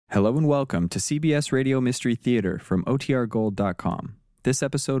Hello and welcome to CBS Radio Mystery Theater from OTRGold.com. This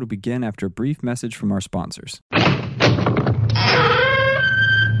episode will begin after a brief message from our sponsors.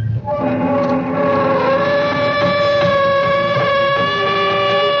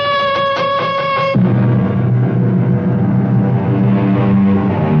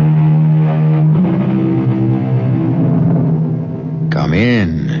 Come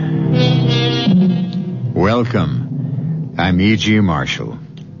in. Welcome. I'm E.G. Marshall.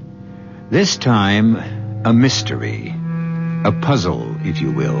 This time, a mystery, a puzzle, if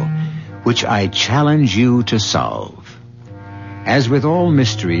you will, which I challenge you to solve. As with all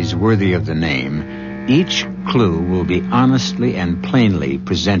mysteries worthy of the name, each clue will be honestly and plainly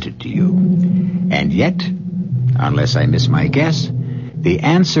presented to you. And yet, unless I miss my guess, the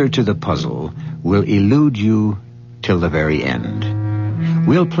answer to the puzzle will elude you till the very end.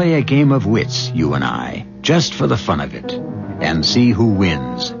 We'll play a game of wits, you and I, just for the fun of it, and see who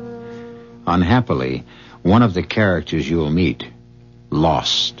wins. Unhappily, one of the characters you'll meet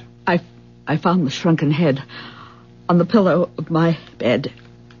lost. I found the shrunken head on the pillow of my bed,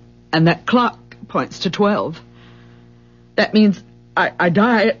 and that clock points to 12. That means I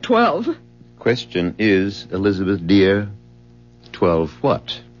die at 12. Question is, Elizabeth dear, 12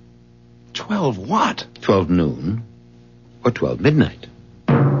 what? 12 what? 12 noon or 12 midnight?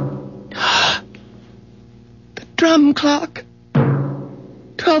 The drum clock.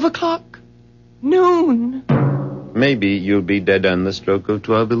 12 o'clock. Noon. Maybe you'll be dead on the stroke of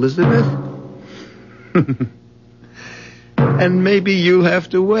 12, Elizabeth. And maybe you'll have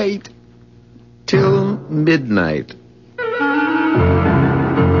to wait till midnight.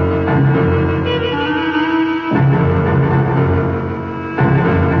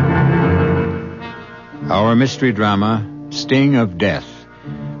 Our mystery drama, Sting of Death,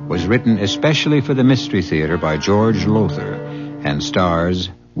 was written especially for the Mystery Theater by George Lothar and stars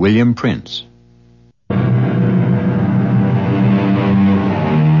William Prince.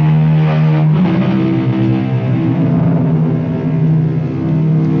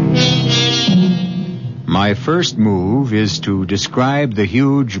 My first move is to describe the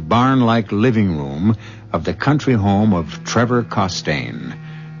huge barn-like living room of the country home of Trevor Costain,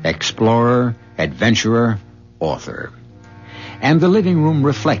 explorer, adventurer, author. And the living room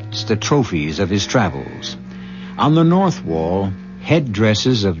reflects the trophies of his travels. On the north wall,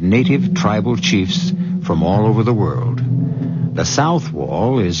 headdresses of native tribal chiefs from all over the world. The south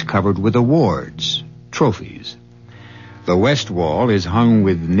wall is covered with awards, trophies. The west wall is hung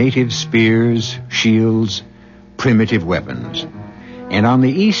with native spears, shields, primitive weapons. And on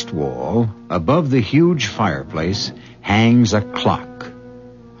the east wall, above the huge fireplace, hangs a clock,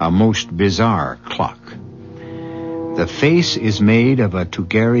 a most bizarre clock. The face is made of a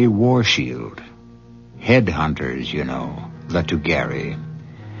Tugari war shield. Headhunters, you know, the Tugari.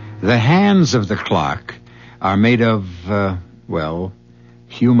 The hands of the clock are made of,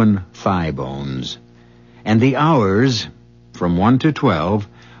 human thigh bones. And the hours, from 1 to 12,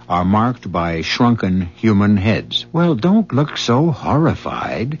 are marked by shrunken human heads. Well, don't look so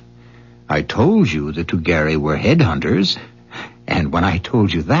horrified. I told you the Tugari were headhunters, and when I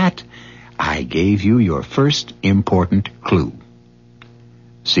told you that, I gave you your first important clue.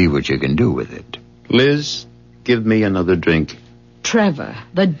 See what you can do with it. Liz, give me another drink. Trevor,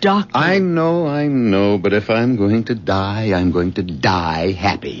 the doctor. I know, but if I'm going to die, I'm going to die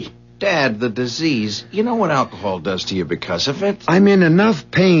happy. Dad, the disease. You know what alcohol does to you because of it? I'm in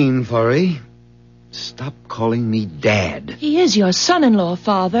enough pain, Forey. Stop calling me Dad. He is your son-in-law,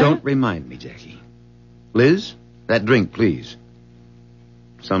 Father. Don't remind me, Jackie. Liz, that drink, please.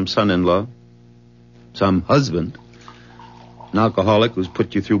 Some son-in-law. Some husband. An alcoholic who's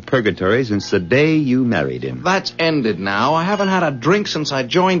put you through purgatory since the day you married him. That's ended now. I haven't had a drink since I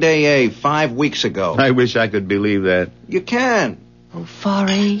joined AA 5 weeks ago. I wish I could believe that. You can. Oh,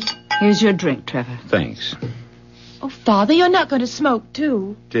 Forey. Here's your drink, Trevor. Thanks. Oh, Father, you're not going to smoke,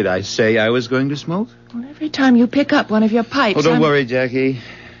 too. Did I say I was going to smoke? Well, every time you pick up one of your pipes, Oh, don't worry, Jackie.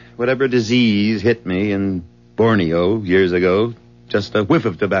 Whatever disease hit me in Borneo years ago, just a whiff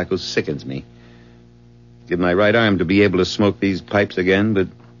of tobacco sickens me. Give my right arm to be able to smoke these pipes again, but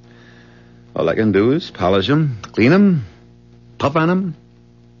all I can do is polish them, clean them, puff on them,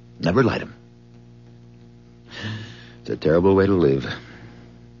 never light them. It's a terrible way to live.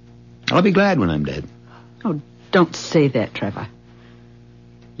 I'll be glad when I'm dead. Oh, don't say that, Trevor.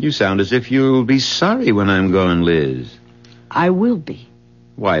 You sound as if you'll be sorry when I'm gone, Liz. I will be.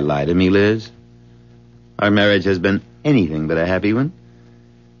 Why lie to me, Liz? Our marriage has been anything but a happy one.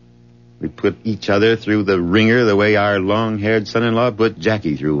 We put each other through the ringer the way our long-haired son-in-law put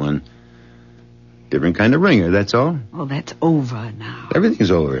Jackie through one. Different kind of ringer, that's all. Oh, that's over now.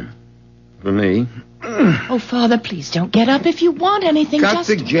 Everything's over. For me. Oh, Father, please don't get up if you want anything. Got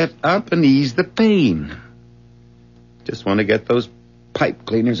to get up and ease the pain. Just want to get those pipe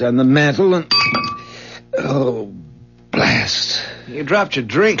cleaners on the mantel and... Oh, blast. You dropped your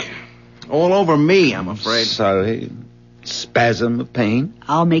drink. All over me, I'm afraid. Sorry. Spasm of pain.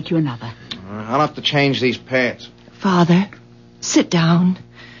 I'll make you another. I'll have to change these pads. Father, sit down.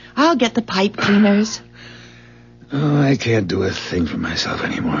 I'll get the pipe cleaners. Oh, I can't do a thing for myself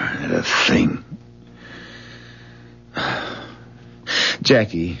anymore. Not a thing.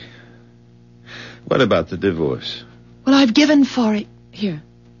 Jackie, what about the divorce? Well, I've given Forry... Here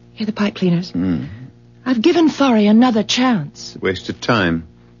the pipe cleaners. I've given Forry another chance. Waste of time.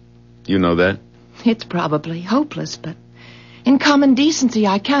 You know that? It's probably hopeless, but in common decency,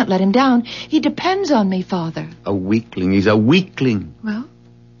 I can't let him down. He depends on me, Father. A weakling. He's a weakling. Well,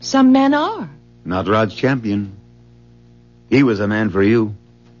 some men are. Not Rod's champion. He was a man for you.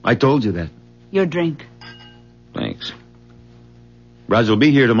 I told you that. Your drink. Thanks. Raj will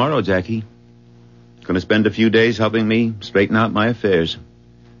be here tomorrow, Jackie. Going to spend a few days helping me straighten out my affairs.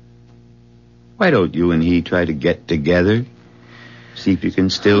 Why don't you and he try to get together? See if you can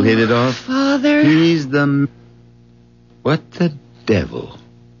still hit it off? Father... He's the... What the devil?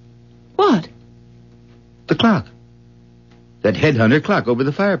 What? The clock. That headhunter clock over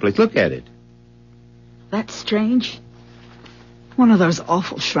the fireplace. Look at it. That's strange. One of those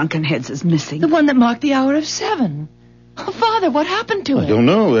awful shrunken heads is missing. The one that marked the hour of 7. Oh, Father, what happened to it? I don't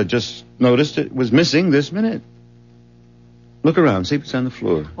know. I just noticed it was missing this minute. Look around. See if it's on the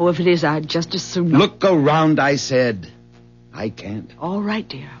floor. Oh, if it is, I'd just as soon... Look around, I said. I can't. All right,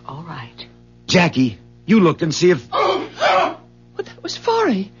 dear. All right. Jackie, you look and see if... Well, that was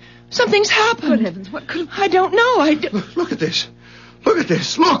Forry. Something's happened. Good heavens, what could have... I don't know. Look at this. Look at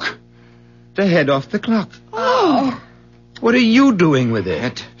this. Look. The head off the clock. Oh. What are you doing with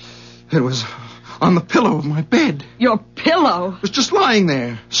it? It was on the pillow of my bed. Your pillow? It was just lying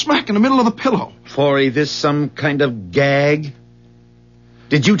there, smack in the middle of the pillow. Forry, this some kind of gag?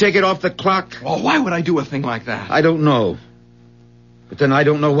 Did you take it off the clock? Oh, why would I do a thing like that? I don't know. But then I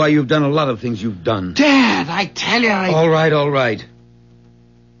don't know why you've done a lot of things you've done. Dad, I tell you, All right.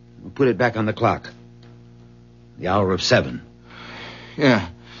 We'll put it back on the clock. The hour of 7. Yeah,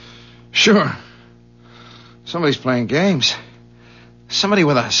 sure. Somebody's playing games. Somebody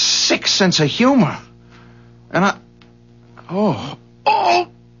with a sick sense of humor. And I... Oh!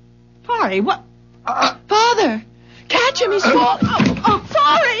 Forry, what... Father, catch him. He's falling. Oh,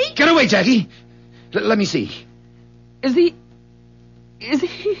 Forry! Get away, Jackie. Let me see. Is he...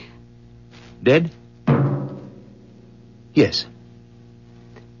 Dead? Yes.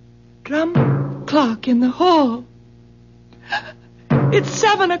 Drum clock in the hall. It's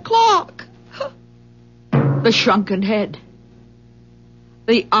 7 o'clock. The shrunken head.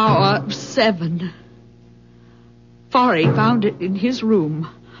 The hour of 7. Forry found it in his room,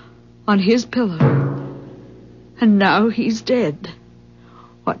 on his pillow. And now he's dead.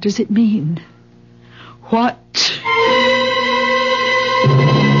 What does it mean? What?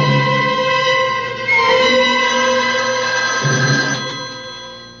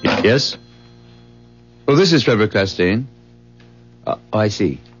 Yes? Oh, this is Trevor Costain. I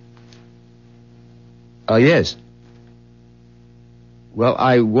see. Yes. Well,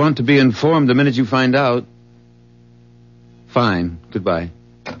 I want to be informed the minute you find out. Fine. Goodbye.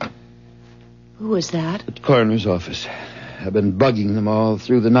 Who was that? At the coroner's office. I've been bugging them all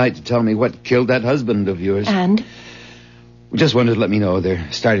through the night to tell me what killed that husband of yours. And? Just wanted to let me know they're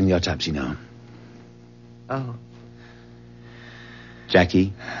starting the autopsy now. Oh.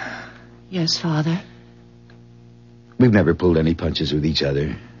 Jackie, Yes, Father. we've never pulled any punches with each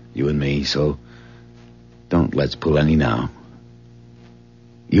other, you and me, so don't let's pull any now.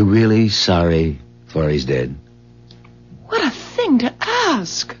 You really sorry Forry's dead? What a thing to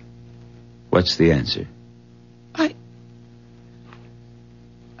ask. What's the answer?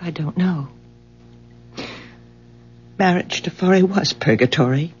 I don't know. Marriage to Forry was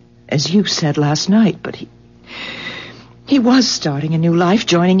purgatory, as you said last night, but he was starting a new life,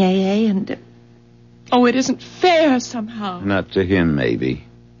 joining AA, and... Oh, it isn't fair somehow. Not to him, maybe.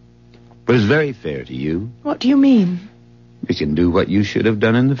 But it's very fair to you. What do you mean? You can do what you should have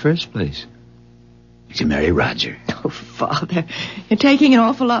done in the first place. You can marry Roger. Oh, Father, you're taking an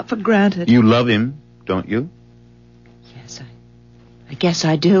awful lot for granted. You love him, don't you? Yes, I guess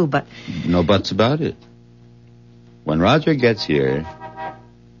I do, but... No buts about it. When Roger gets here...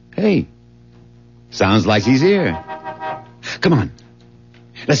 Hey, sounds like he's here. Come on.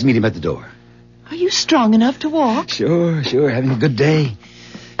 Let's meet him at the door. Are you strong enough to walk? Sure. Having a good day.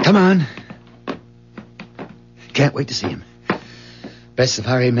 Come on. Can't wait to see him. Best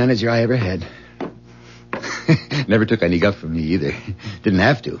safari manager I ever had. Never took any guff from me either. Didn't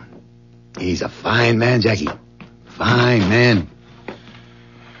have to. He's a fine man, Jackie. Fine man.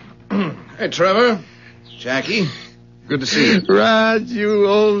 Hey, Trevor. Jackie. Good to see you. Raj, you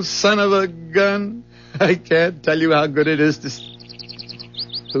old son of a gun. I can't tell you how good it is to...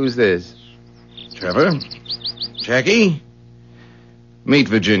 Who's this? Trevor. Jackie. Meet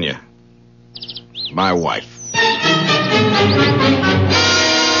Virginia. My wife.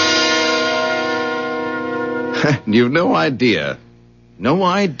 You've no idea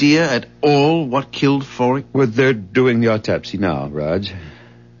at all what killed Forey? Well, they're doing the autopsy now, Raj.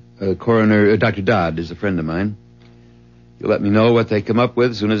 Coroner Dr. Dodd is a friend of mine. You'll let me know what they come up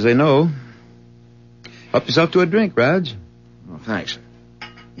with as soon as they know. Help yourself to a drink, Raj. Oh, thanks.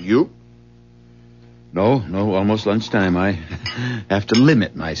 You? No, almost lunchtime. I have to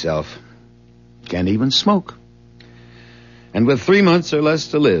limit myself. Can't even smoke. And with 3 months or less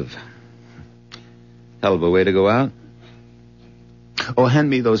to live. Hell of a way to go out. Oh, hand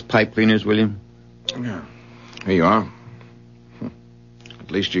me those pipe cleaners, will you? Yeah. Here you are.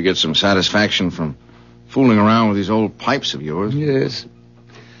 At least you get some satisfaction from fooling around with these old pipes of yours. Yes.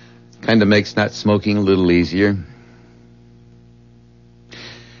 Kind of makes not smoking a little easier.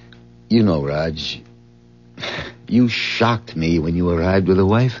 You know, Raj, you shocked me when you arrived with a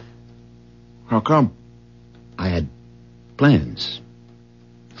wife. How come? I had plans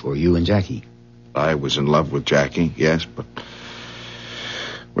for you and Jackie. I was in love with Jackie, yes, but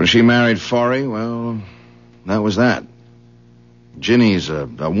when she married Forey, well, that was that. Ginny's a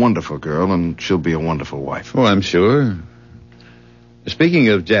wonderful girl, and she'll be a wonderful wife. Oh, I'm sure. Speaking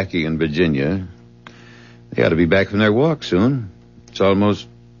of Jackie and Virginia, they ought to be back from their walk soon. It's almost...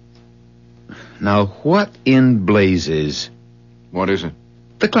 Now, what in blazes? What is it?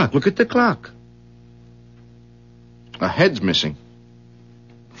 The clock. Look at the clock. A head's missing.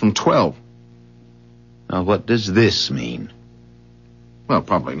 From 12. Now, what does this mean? Well,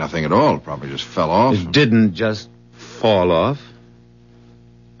 probably nothing at all. It probably just fell off. It didn't just fall off.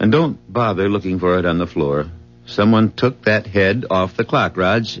 And don't bother looking for it on the floor. Someone took that head off the clock,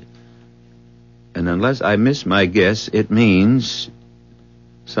 Raj. And unless I miss my guess, it means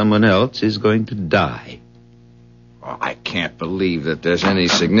someone else is going to die. Oh, I can't believe that there's any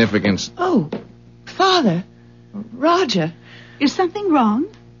significance. Oh, Father. Roger. Is something wrong?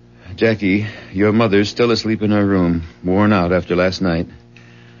 Jackie, your mother's still asleep in her room, worn out after last night.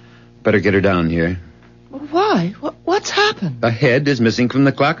 Better get her down here. Why? What's happened? A head is missing from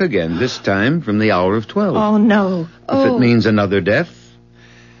the clock again, this time from the hour of 12. Oh, no. If it means another death,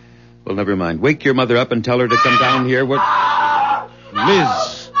 well, never mind. Wake your mother up and tell her to come down here. Liz,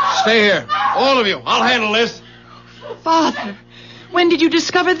 stay here. All of you. I'll handle this. Father, when did you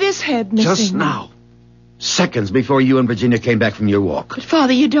discover this head missing? Just now. Seconds before you and Virginia came back from your walk. But,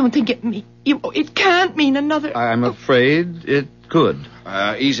 Father, you don't think it can't mean another... I'm afraid it could.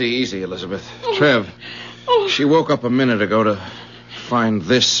 Easy, Elizabeth. Trev, she woke up a minute ago to find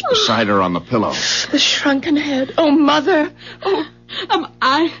this beside her on the pillow. The shrunken head. Oh, Mother. Oh, Am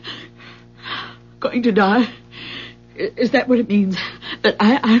I going to die? Is that what it means? That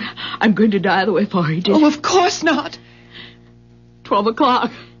I'm going to die the way Forey did? Oh, of course not. 12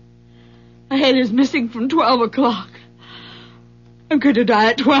 o'clock. My head is missing from 12 o'clock. I'm going to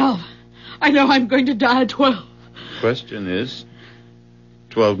die at 12. I know I'm going to die at 12. Question is,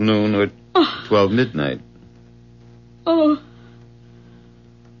 12 noon or 12 midnight? Oh.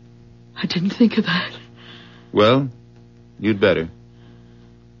 I didn't think of that. Well, you'd better.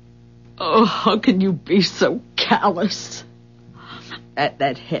 Oh, how can you be so callous?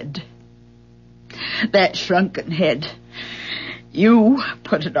 That head. That shrunken head. You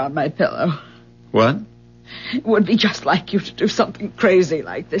put it on my pillow. What? It would be just like you to do something crazy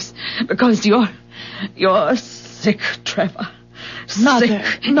like this. Because you're sick, Trevor. Mother,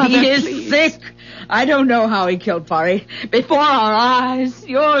 He is please. sick. I don't know how he killed Forey. Before our eyes,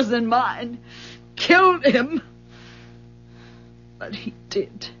 yours and mine. Killed him. But he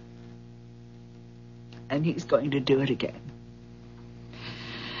did. And he's going to do it again.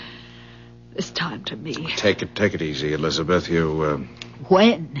 This time to me. Take it easy, Elizabeth. You,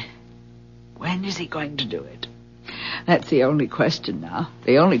 When? When is he going to do it? That's the only question now.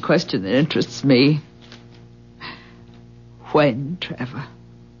 The only question that interests me. When, Trevor?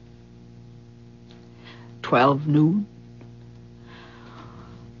 12 noon?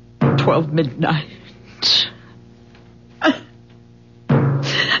 12 midnight?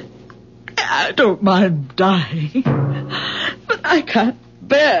 I don't mind dying, but I can't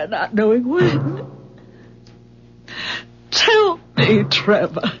bear not knowing when. Tell me,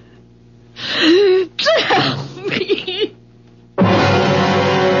 Trevor. Tell me.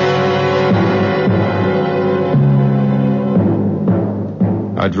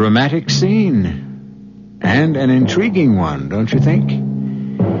 dramatic scene. And an intriguing one, don't you think?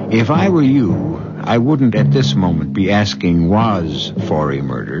 If I were you, I wouldn't at this moment be asking, was Forey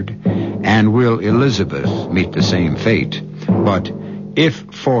murdered? And will Elizabeth meet the same fate? But if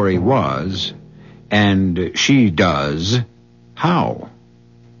Forey was, and she does, how?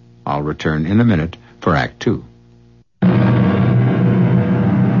 I'll return in a minute for Act 2.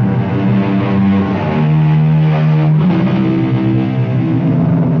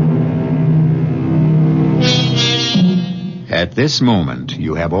 At this moment,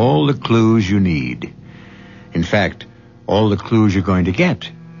 you have all the clues you need. In fact, all the clues you're going to get,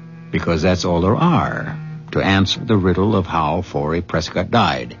 because that's all there are to answer the riddle of how Forey Prescott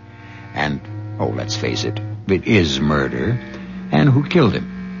died. And, let's face it is murder, and who killed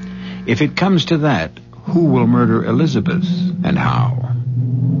him. If it comes to that, who will murder Elizabeth, and how?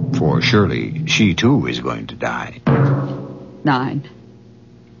 For surely she too is going to die. 9,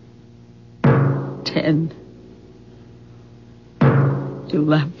 10,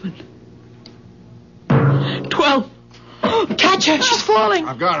 11, 12. Catch her. She's falling.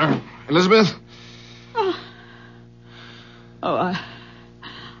 I've got her. Elizabeth? I'm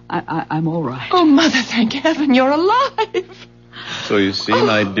all right. Oh, Mother, thank heaven you're alive. So you see,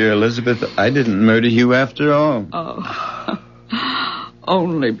 my dear Elizabeth, I didn't murder you after all. Oh,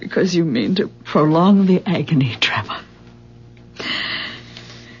 only because you mean to prolong the agony, Trevor.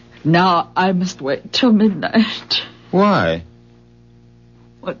 Now I must wait till midnight. Why?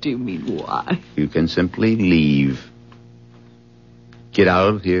 What do you mean, why? You can simply leave. Get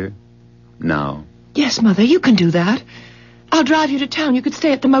out of here now. Yes, Mother, you can do that. I'll drive you to town. You could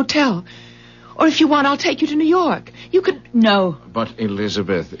stay at the motel. Or if you want, I'll take you to New York. You could... No. But,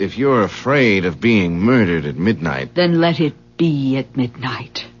 Elizabeth, if you're afraid of being murdered at midnight... Then let it be at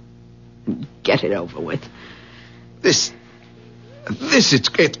midnight. Get it over with. It's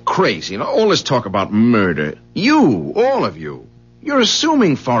crazy. All this talk about murder. You, all of you. You're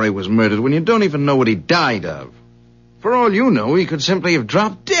assuming Forey was murdered when you don't even know what he died of. For all you know, he could simply have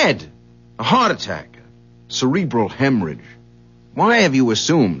dropped dead. A heart attack. Cerebral hemorrhage. Why have you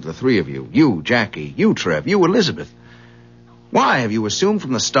assumed, the three of you, you, Jackie, you, Trev, you, Elizabeth, why have you assumed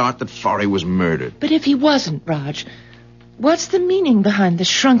from the start that Forey was murdered? But if he wasn't, Raj, what's the meaning behind the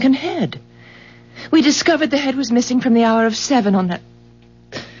shrunken head? We discovered the head was missing from the hour of 7 on that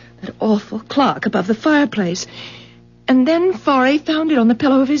awful clock above the fireplace. And then Forey found it on the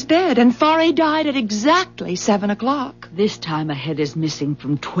pillow of his bed, and Forey died at exactly 7 o'clock. This time a head is missing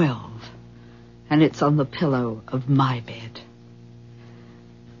from 12, and it's on the pillow of my bed,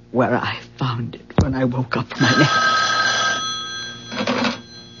 where I found it when I woke up from my nap.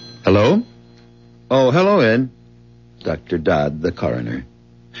 Hello? Oh, hello, Ed. Dr. Dodd, the coroner.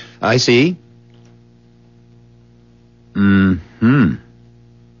 I see. Mm-hmm.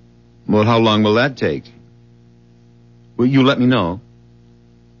 Well, how long will that take? Will you let me know?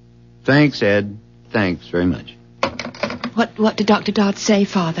 Thanks, Ed. Thanks very much. What did Dr. Dodd say,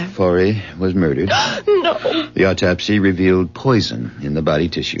 Father? Forey was murdered. No. The autopsy revealed poison in the body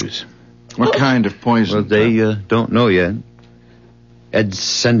tissues. What kind of poison? Well, they don't know yet. Ed's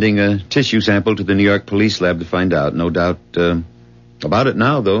sending a tissue sample to the New York police lab to find out. No doubt about it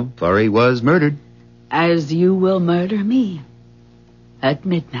now, though. Forey was murdered. As you will murder me at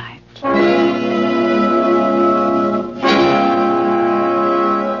midnight.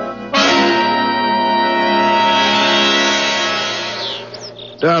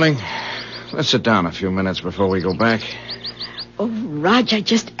 Darling, let's sit down a few minutes before we go back. Oh, Raj, I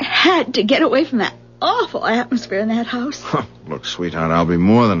just had to get away from that awful atmosphere in that house. Look, sweetheart, I'll be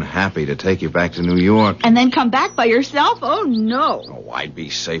more than happy to take you back to New York. And then come back by yourself? Oh, no. Oh, I'd be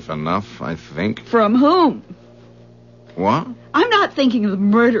safe enough, I think. From whom? What? I'm not thinking of the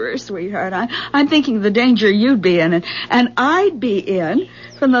murderer, sweetheart. I'm thinking of the danger you'd be in, and I'd be in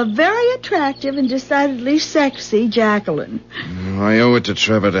from the very attractive and decidedly sexy Jacqueline. I owe it to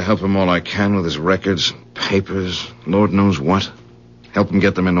Trevor to help him all I can with his records, papers, Lord knows what. Help him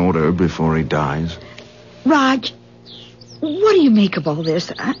get them in order before he dies. Raj, what do you make of all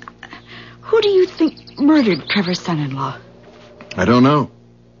this? Who do you think murdered Trevor's son-in-law? I don't know.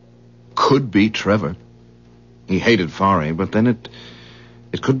 Could be Trevor. He hated Forey, but then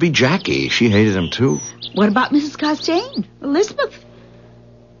it could be Jackie. She hated him, too. What about Mrs. Costain? Elizabeth?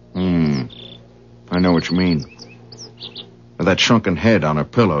 I know what you mean. With that shrunken head on her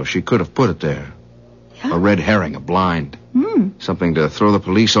pillow, she could have put it there. Yeah. A red herring, a blind. Something to throw the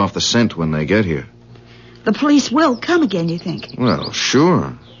police off the scent when they get here. The police will come again, you think? Well,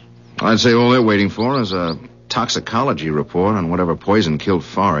 sure. I'd say all they're waiting for is a toxicology report on whatever poison killed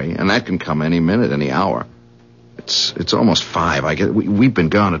Forey, and that can come any minute, any hour. It's almost 5. I guess we've been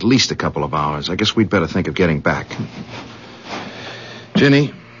gone at least a couple of hours. I guess we'd better think of getting back.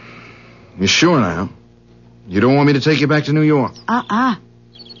 Ginny, you sure now? You don't want me to take you back to New York?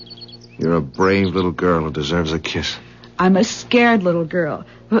 You're a brave little girl who deserves a kiss. I'm a scared little girl.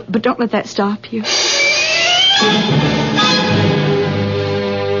 But don't let that stop you.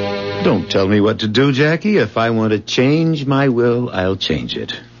 Don't tell me what to do, Jackie. If I want to change my will, I'll change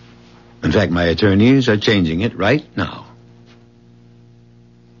it. In fact, my attorneys are changing it right now.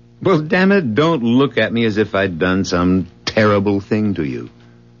 Well, damn it, don't look at me as if I'd done some terrible thing to you.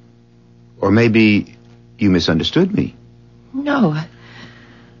 Or maybe you misunderstood me. No,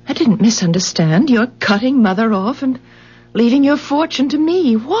 I didn't misunderstand. You're cutting Mother off and leaving your fortune to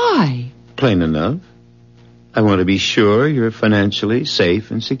me. Why? Plain enough. I want to be sure you're financially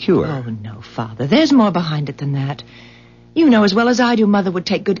safe and secure. Oh, no, Father. There's more behind it than that. You know as well as I do Mother would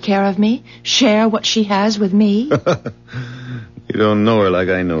take good care of me, share what she has with me. You don't know her like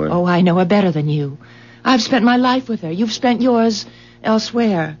I know her. Oh, I know her better than you. I've spent my life with her. You've spent yours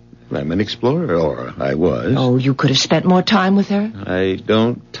elsewhere. I'm an explorer, or I was. Oh, you could have spent more time with her. I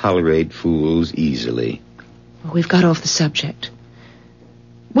don't tolerate fools easily. Well, we've got off the subject.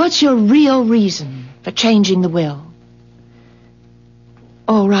 What's your real reason for changing the will?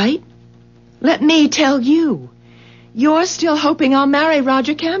 All right. Let me tell you. You're still hoping I'll marry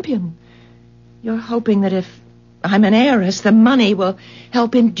Roger Campion. You're hoping that if I'm an heiress, the money will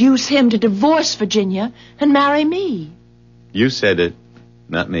help induce him to divorce Virginia and marry me. You said it,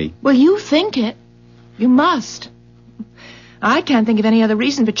 not me. Well, you think it. You must. I can't think of any other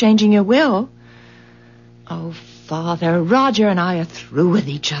reason for changing your will. Oh, Father, Roger and I are through with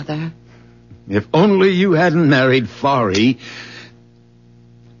each other. If only you hadn't married Forry.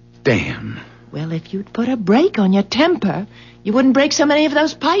 Damn. Well, if you'd put a brake on your temper, you wouldn't break so many of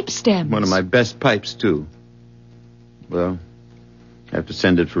those pipe stems. One of my best pipes, too. Well, I have to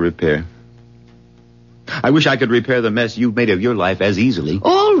send it for repair. I wish I could repair the mess you've made of your life as easily.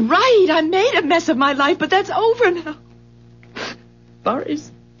 All right, I made a mess of my life, but that's over now. Forry's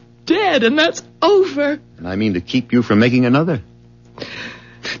dead, and that's over. And I mean to keep you from making another.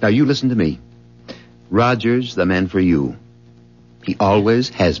 Now, you listen to me. Roger's the man for you. He always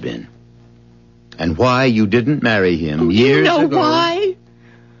has been. And why you didn't marry him years ago... You know why?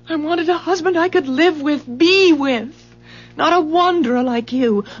 I wanted a husband I could live with, be with. Not a wanderer like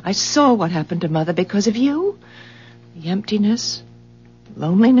you. I saw what happened to Mother because of you. The emptiness,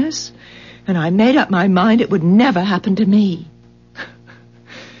 loneliness. And I made up my mind it would never happen to me.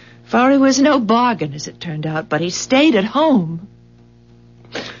 Forry was no bargain, as it turned out, but he stayed at home.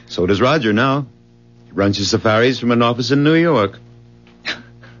 So does Roger now. He runs his safaris from an office in New York.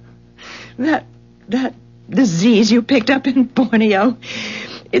 That disease you picked up in Borneo,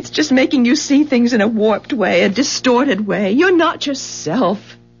 it's just making you see things in a warped way, a distorted way. You're not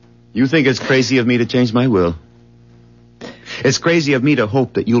yourself. You think it's crazy of me to change my will? It's crazy of me to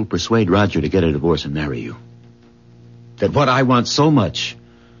hope that you'll persuade Roger to get a divorce and marry you. That what I want so much,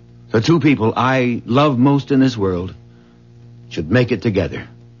 the two people I love most in this world, should make it together.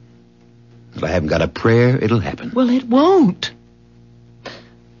 If I haven't got a prayer, it'll happen. Well, it won't.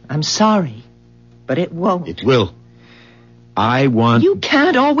 I'm sorry, but it won't. It will. I want... You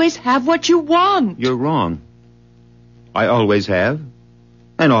can't always have what you want. You're wrong. I always have,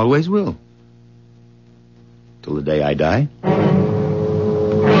 and always will. Till the day I die.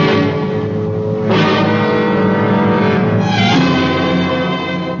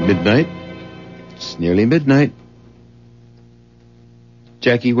 Midnight. It's nearly midnight.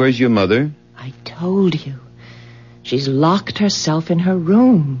 Jackie, where's your mother? I told you. She's locked herself in her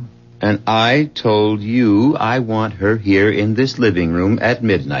room. And I told you I want her here in this living room at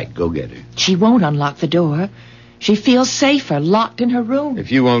midnight. Go get her. She won't unlock the door. She feels safer locked in her room.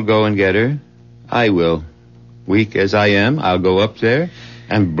 If you won't go and get her, I will. Weak as I am, I'll go up there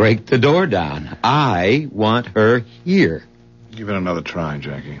and break the door down. I want her here. Give it another try,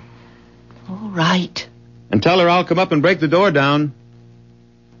 Jackie. All right. And tell her I'll come up and break the door down.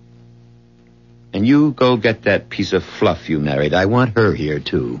 And you go get that piece of fluff you married. I want her here,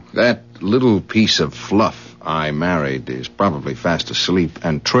 too. That little piece of fluff I married is probably fast asleep.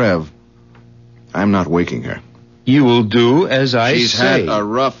 And Trev, I'm not waking her. You will do as I say. She's had a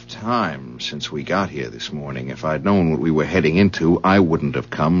rough time since we got here this morning. If I'd known what we were heading into, I wouldn't have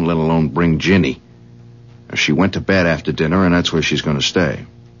come, let alone bring Ginny. She went to bed after dinner, and that's where she's going to stay.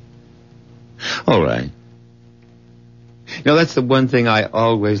 All right. You know, that's the one thing I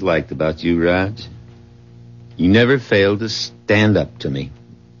always liked about you, Raj. You never failed to stand up to me.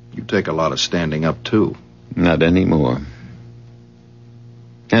 You take a lot of standing up, too. Not anymore.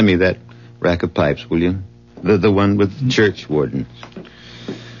 Hand me that rack of pipes, will you? The one with church wardens.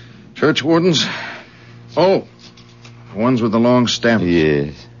 Church wardens? Oh, the ones with the long stems.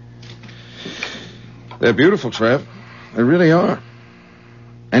 Yes. They're beautiful, Trev. They really are.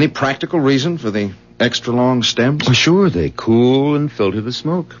 Any practical reason for the extra long stems? Well, sure, they cool and filter the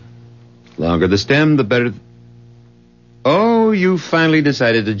smoke. Longer the stem, the better. Oh, you finally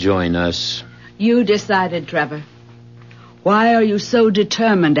decided to join us. You decided, Trevor. Why are you so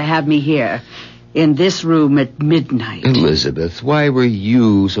determined to have me here, in this room at midnight? Elizabeth, why were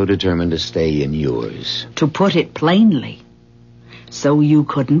you so determined to stay in yours? To put it plainly, so you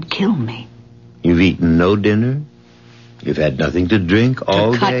couldn't kill me. You've eaten no dinner? You've had nothing to drink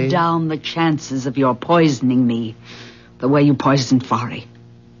all day? To day? cut down the chances of your poisoning me, the way you poisoned Fari.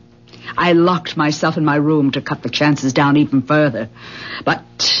 I locked myself in my room to cut the chances down even further.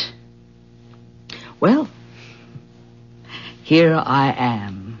 But, well, here I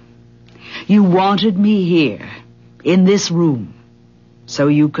am. You wanted me here, in this room, so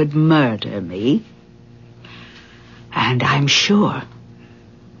you could murder me. And I'm sure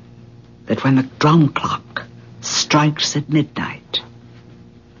that when the drum clock strikes at midnight,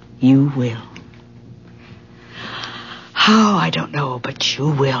 you will. How, I don't know, but you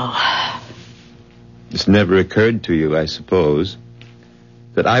will. It's never occurred to you, I suppose,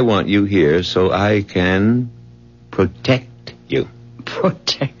 that I want you here so I can protect you.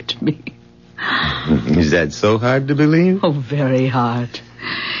 Protect me? Is that so hard to believe? Oh, very hard.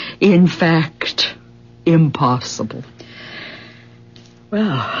 In fact, impossible.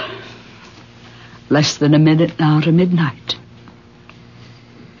 Well, less than a minute now to midnight.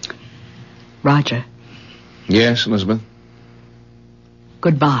 Roger. Yes, Elizabeth?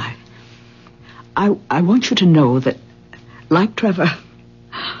 Goodbye. I want you to know that, like Trevor,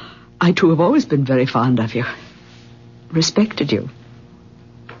 I too have always been very fond of you. Respected you.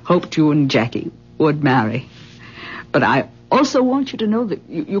 Hoped you and Jackie would marry. But I also want you to know that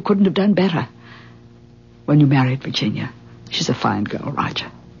you couldn't have done better when you married Virginia. She's a fine girl,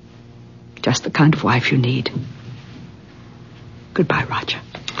 Roger. Just the kind of wife you need. Goodbye, Roger.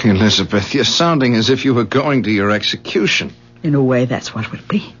 Elizabeth, you're sounding as if you were going to your execution. In a way, that's what it will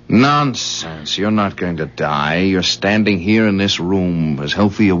be. Nonsense. You're not going to die. You're standing here in this room, as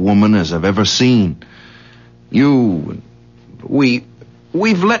healthy a woman as I've ever seen.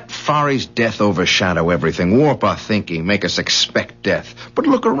 We've let Fari's death overshadow everything, warp our thinking, make us expect death. But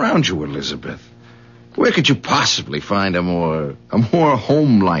look around you, Elizabeth. Where could you possibly find a more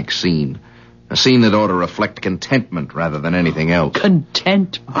home-like scene? A scene that ought to reflect contentment rather than anything else.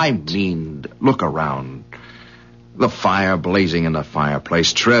 Contentment? I mean, look around. The fire blazing in the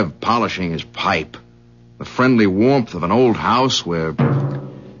fireplace, Trev polishing his pipe, the friendly warmth of an old house where...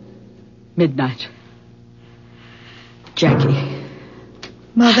 Midnight. Jackie.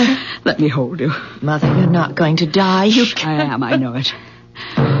 Mother. Let me hold you. Mother, you're not going to die. I am, I know it.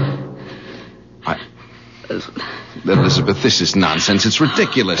 Elizabeth, this is nonsense. It's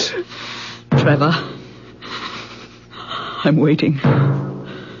ridiculous. Trevor, I'm waiting.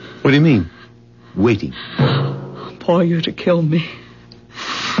 What do you mean, waiting? For you to kill me.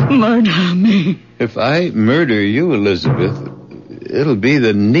 Murder me. If I murder you, Elizabeth, it'll be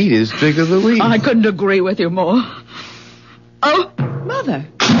the neatest trick of the week. I couldn't agree with you more. Oh, Mother.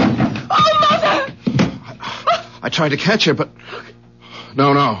 Oh, Mother! I tried to catch her, but...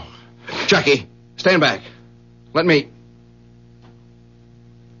 No. Jackie, stand back. Let me...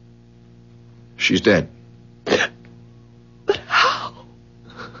 She's dead. But how?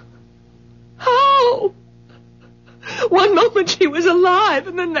 How? One moment she was alive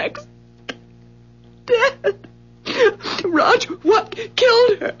and the next dead. Roger, what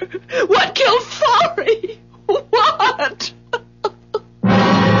killed her? What killed Fari? What?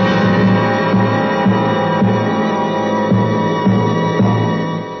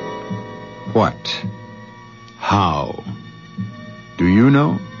 What? How? Do you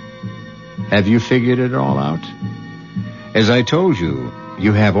know? Have you figured it all out? As I told you,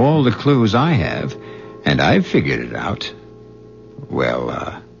 you have all the clues I have, and I've figured it out.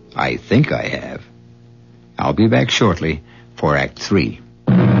 Well, I think I have. I'll be back shortly for Act 3.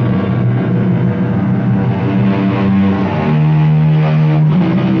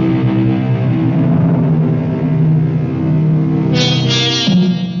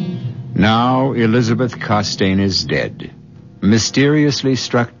 Now Elizabeth Costain is dead, mysteriously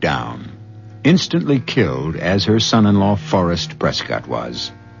struck down, instantly killed as her son-in-law Forrest Prescott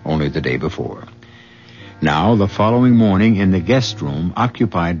was, only the day before. Now, the following morning in the guest room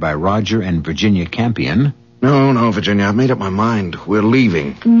occupied by Roger and Virginia Campion... No, Virginia, I've made up my mind. We're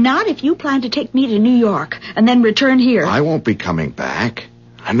leaving. Not if you plan to take me to New York and then return here. I won't be coming back.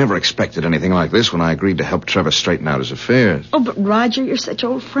 I never expected anything like this when I agreed to help Trevor straighten out his affairs. Oh, but Roger, you're such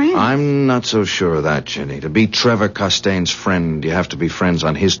old friends. I'm not so sure of that, Ginny. To be Trevor Costain's friend, you have to be friends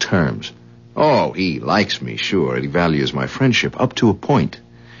on his terms. Oh, he likes me, sure. He values my friendship up to a point.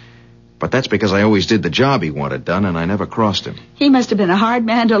 But that's because I always did the job he wanted done, and I never crossed him. He must have been a hard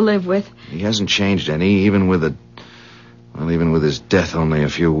man to live with. He hasn't changed any, even with his death only a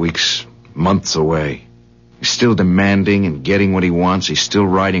few weeks, months away. He's still demanding and getting what he wants. He's still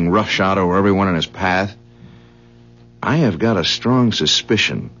riding roughshod over everyone in his path. I have got a strong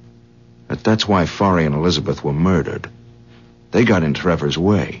suspicion that that's why Forry and Elizabeth were murdered. They got in Trevor's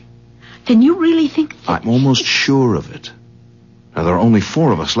way. Then you really think that... I'm almost sure of it. Now, there are only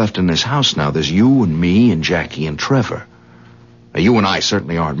 4 of us left in this house now. There's you and me and Jackie and Trevor. Now, you and I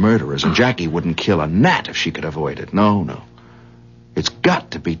certainly aren't murderers, and Jackie wouldn't kill a gnat if she could avoid it. No. It's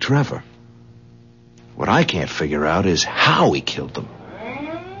got to be Trevor. What I can't figure out is how he killed them.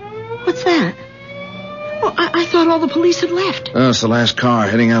 What's that? Well, I thought all the police had left. Oh, it's the last car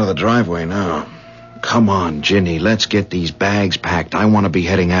heading out of the driveway now. Come on, Ginny, let's get these bags packed. I want to be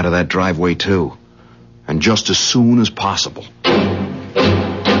heading out of that driveway, too. And just as soon as possible.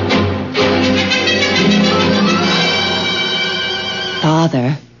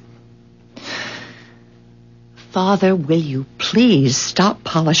 Father, will you please stop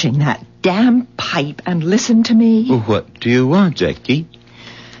polishing that damn pipe and listen to me? What do you want, Jackie?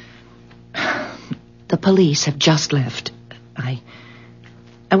 The police have just left. I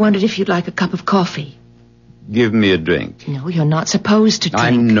wondered if you'd like a cup of coffee. Give me a drink. No, you're not supposed to drink.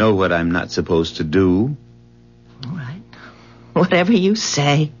 I know what I'm not supposed to do. All right. Whatever you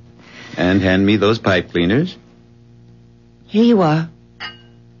say. And hand me those pipe cleaners. Here you are.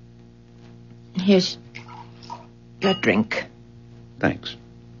 Here's your drink. Thanks.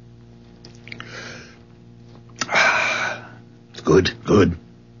 It's good.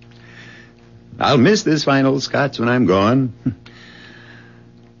 I'll miss this fine old scotch when I'm gone.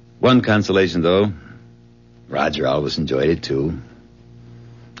 One consolation, though. Roger always enjoyed it, too.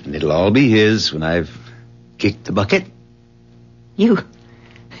 And it'll all be his when I've kicked the bucket. You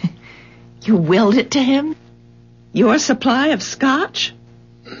willed it to him? Your supply of scotch?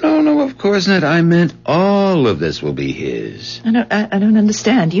 No, of course not. I meant all of this will be his. I don't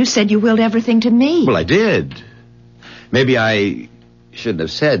understand. You said you willed everything to me. Well, I did. Maybe I shouldn't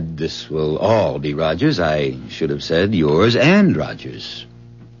have said this will all be Roger's. I should have said yours and Roger's.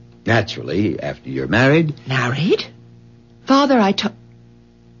 Naturally, after you're married. Married? Father, I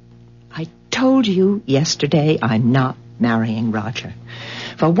told you yesterday I'm not marrying Roger.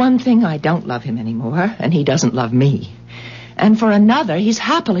 For one thing, I don't love him anymore, and he doesn't love me. And for another, he's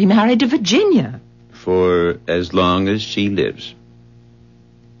happily married to Virginia. For as long as she lives.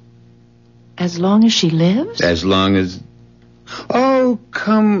 As long as she lives? As long as... Oh,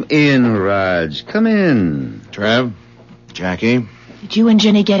 come in, Raj. Come in. Trev, Jackie. Did you and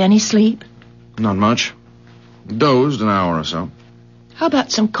Ginny get any sleep? Not much. Dozed an hour or so. How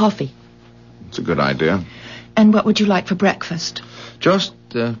about some coffee? It's a good idea. And what would you like for breakfast? Just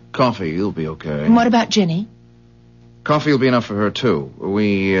coffee. You'll be okay. And what about Ginny? Coffee will be enough for her, too.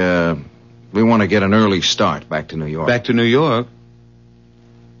 We want to get an early start back to New York. Back to New York?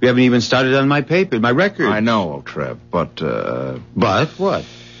 We haven't even started on my paper, my record. I know, Trev, but... But what?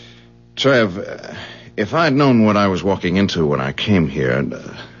 Trev, if I'd known what I was walking into when I came here,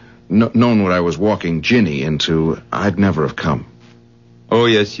 known what I was walking Ginny into, I'd never have come. Oh,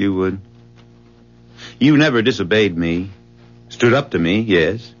 yes, you would. You never disobeyed me. Stood up to me,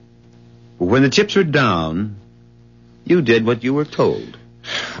 yes. But when the chips were down, you did what you were told.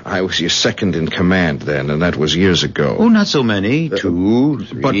 I was your second in command then, and that was years ago. Oh, not so many. 2,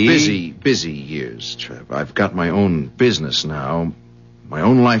 3. But busy years, Trev. I've got my own business now, my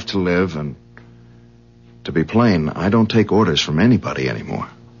own life to live, and to be plain, I don't take orders from anybody anymore.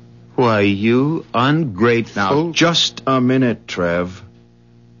 Why, you ungrateful... Now, just a minute, Trev.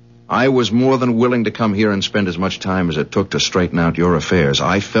 I was more than willing to come here and spend as much time as it took to straighten out your affairs.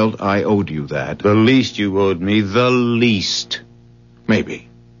 I felt I owed you that. The least you owed me, the least. Maybe.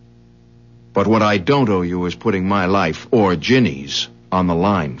 But what I don't owe you is putting my life, or Ginny's, on the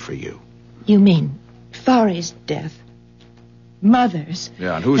line for you. You mean Forry's death? Mother's?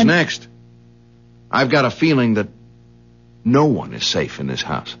 Yeah, and who's next? I've got a feeling that no one is safe in this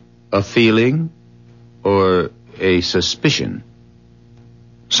house. A feeling or a suspicion?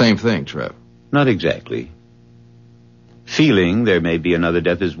 Same thing, Trev. Not exactly. Feeling there may be another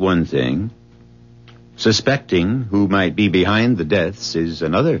death is one thing. Suspecting who might be behind the deaths is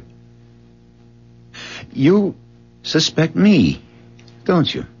another. You suspect me,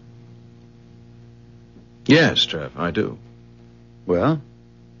 don't you? Yes, Trev, I do. Well,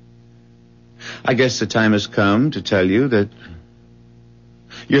 I guess the time has come to tell you that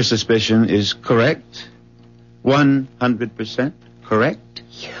your suspicion is correct. 100% correct.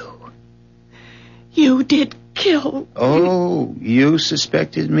 You did kill. Oh, you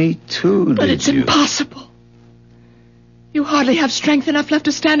suspected me too, But did it's you? impossible. You hardly have strength enough left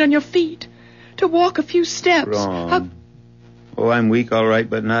to stand on your feet, to walk a few steps. Wrong. Oh, I'm weak, all right,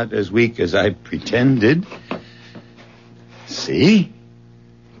 but not as weak as I pretended. See?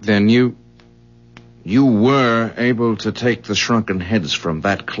 Then you were able to take the shrunken heads from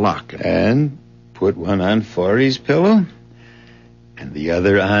that clock. And put one on Forey's pillow and the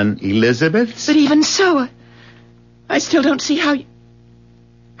other on Elizabeth's. But even so, I still don't see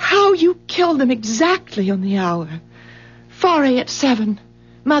how you killed them exactly on the hour. Forey at 7,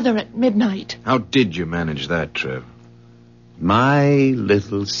 Mother at midnight. How did you manage that, Trev? My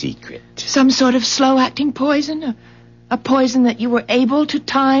little secret. Some sort of slow-acting poison? A poison that you were able to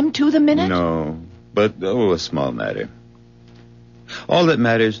time to the minute? No, but, a small matter. All that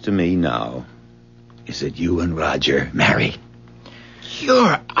matters to me now is that you and Roger marry.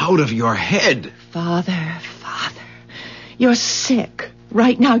 You're out of your head. Father. You're sick.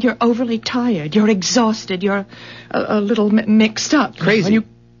 Right now you're overly tired. You're exhausted. You're a little mixed up. Crazy. You...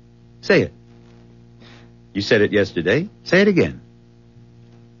 Say it. You said it yesterday. Say it again.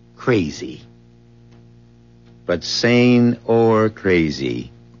 Crazy. But sane or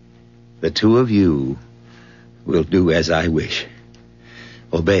crazy, the two of you will do as I wish.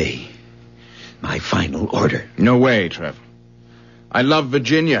 Obey my final order. No way, Trev. I love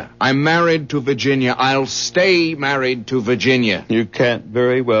Virginia. I'm married to Virginia. I'll stay married to Virginia. You can't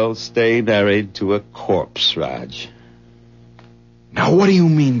very well stay married to a corpse, Raj. Now, what do you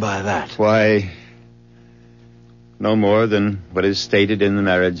mean by that? Why, no more than what is stated in the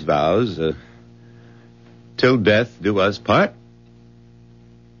marriage vows. Till death do us part.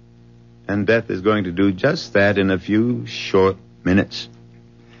 And death is going to do just that in a few short minutes.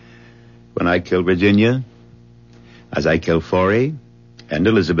 When I kill Virginia, as I kill Forey and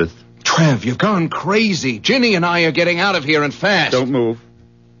Elizabeth. Trev, you've gone crazy. Ginny and I are getting out of here and fast. Don't move.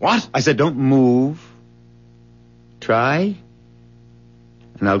 What? I said don't move. Try,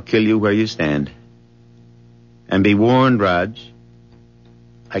 and I'll kill you where you stand. And be warned, Raj,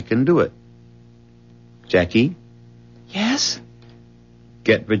 I can do it. Jackie? Yes?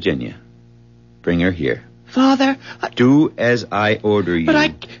 Get Virginia. Bring her here. Father, Do as I order you.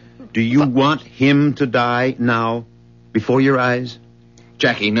 But Do you want him to die now, before your eyes?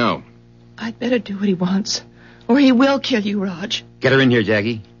 Jackie, no. I'd better do what he wants, or he will kill you, Raj. Get her in here,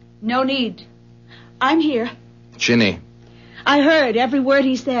 Jackie. No need. I'm here. Ginny. I heard every word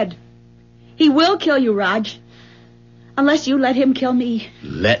he said. He will kill you, Raj. Unless you let him kill me.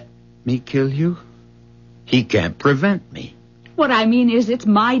 Let me kill you? He can't prevent me. What I mean is it's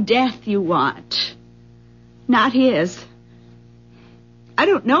my death you want, not his. I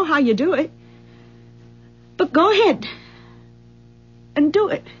don't know how you do it, but go ahead and do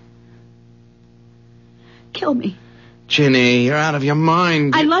it. Kill me. Ginny, you're out of your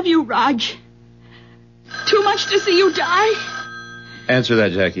mind. I love you, Raj. Too much to see you die. Answer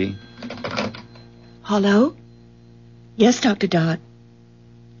that, Jackie. Hello? Yes, Dr. Dodd.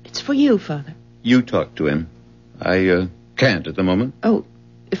 It's for you, Father. You talk to him. I can't at the moment. Oh,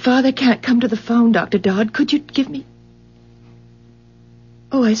 if Father can't come to the phone, Dr. Dodd, could you give me...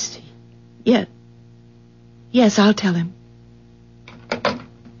 Oh, I see. Yeah. Yes, I'll tell him.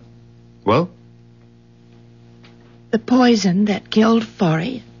 Well? The poison that killed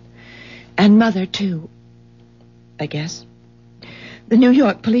Forey. And Mother, too. I guess. The New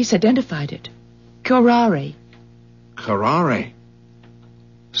York police identified it. Curare. Curare.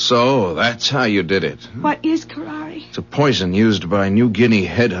 So, that's how you did it. What is Curare? It's a poison used by New Guinea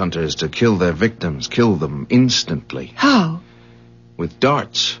headhunters to kill their victims, kill them instantly. How? With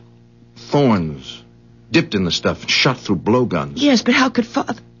darts, thorns, dipped in the stuff, shot through blowguns. Yes, but how could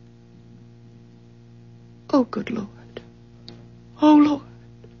Father... Oh, good Lord. Oh, Lord.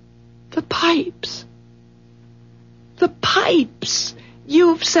 The pipes. The pipes.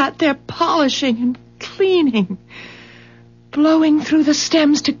 You've sat there polishing and cleaning, blowing through the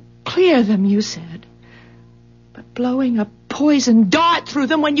stems to clear them, you said. But blowing a poison dart through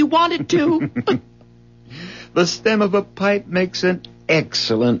them when you wanted to. The stem of a pipe makes an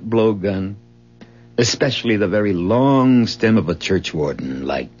excellent blowgun. Especially the very long stem of a churchwarden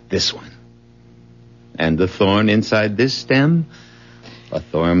like this one. And the thorn inside this stem, a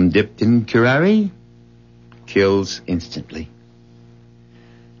thorn dipped in curare, kills instantly.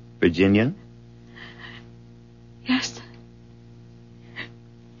 Virginia? Yes.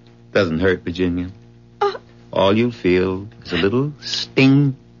 Doesn't hurt, Virginia. All you'll feel is a little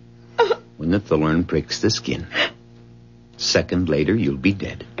sting when the thorn pricks the skin. Second later, you'll be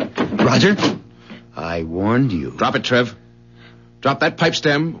dead. Roger, I warned you. Drop it, Trev. Drop that pipe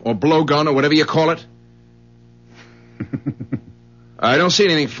stem or blowgun or whatever you call it. I don't see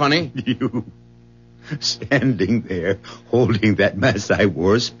anything funny. You standing there holding that Masai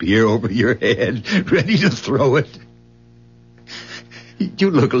war spear over your head, ready to throw it. You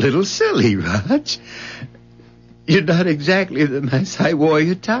look a little silly, Raj. You're not exactly the Masai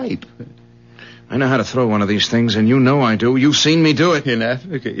warrior type. I know how to throw one of these things, and you know I do. You've seen me do it. In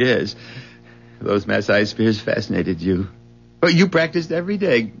Africa, yes. Those Masai spears fascinated you. Oh, you practiced every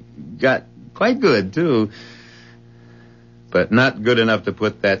day. Got quite good, too. But not good enough to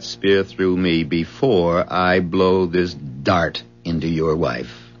put that spear through me before I blow this dart into your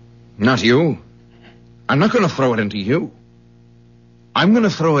wife. Not you. I'm not going to throw it into you. I'm going to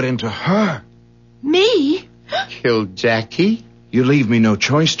throw it into her. Me? Kill Jackie? You leave me no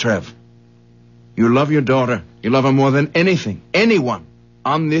choice, Trev. You love your daughter. You love her more than anything, anyone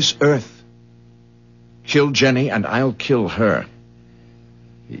on this earth. Kill Jenny and I'll kill her.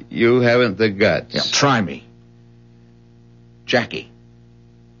 You haven't the guts. Yeah, try me. Jackie,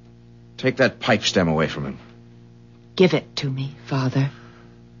 take that pipe stem away from him. Give it to me, Father.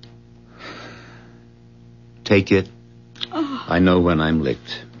 Take it. I know when I'm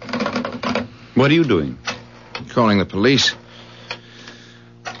licked. What are you doing? Calling the police.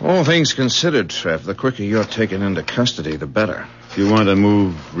 All things considered, Trev, the quicker you're taken into custody, the better. If you want to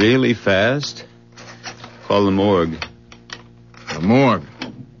move really fast, call the morgue. The morgue?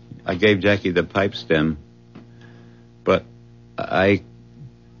 I gave Jackie the pipe stem, but I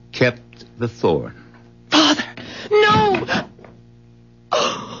kept the thorn. Father, no!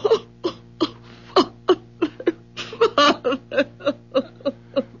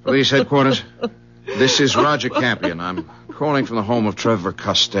 Police headquarters. This is Roger Campion. I'm calling from the home of Trevor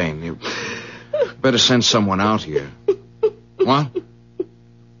Costain. You better send someone out here. What?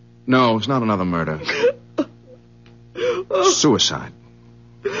 No, it's not another murder. Suicide.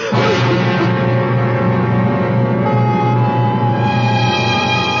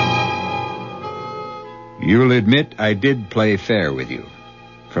 You'll admit I did play fair with you.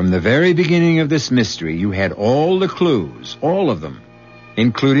 From the very beginning of this mystery, you had all the clues, all of them,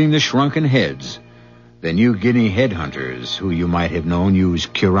 including the shrunken heads, the New Guinea headhunters who you might have known use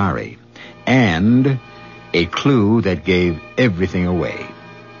curare, and a clue that gave everything away,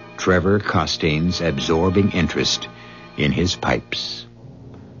 Trevor Costain's absorbing interest in his pipes.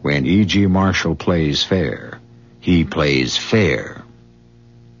 When E.G. Marshall plays fair, he plays fair.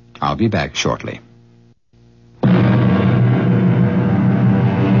 I'll be back shortly.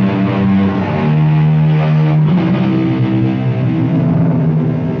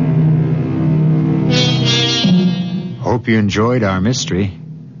 Hope you enjoyed our mystery.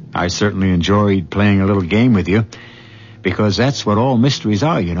 I certainly enjoyed playing a little game with you, because that's what all mysteries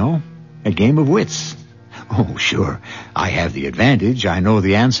are, you know, a game of wits. Oh, sure, I have the advantage. I know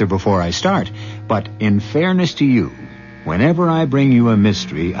the answer before I start. But in fairness to you, whenever I bring you a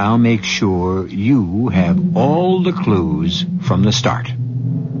mystery, I'll make sure you have all the clues from the start.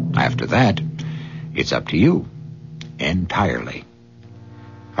 After that, it's up to you entirely.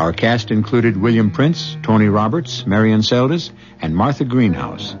 Our cast included William Prince, Tony Roberts, Marion Seldes, and Martha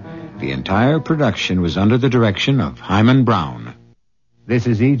Greenhouse. The entire production was under the direction of Hyman Brown. This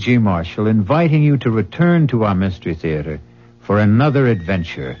is E.G. Marshall inviting you to return to our Mystery Theater for another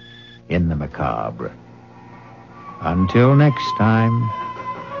adventure in the macabre. Until next time,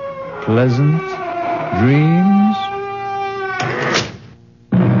 pleasant dreams.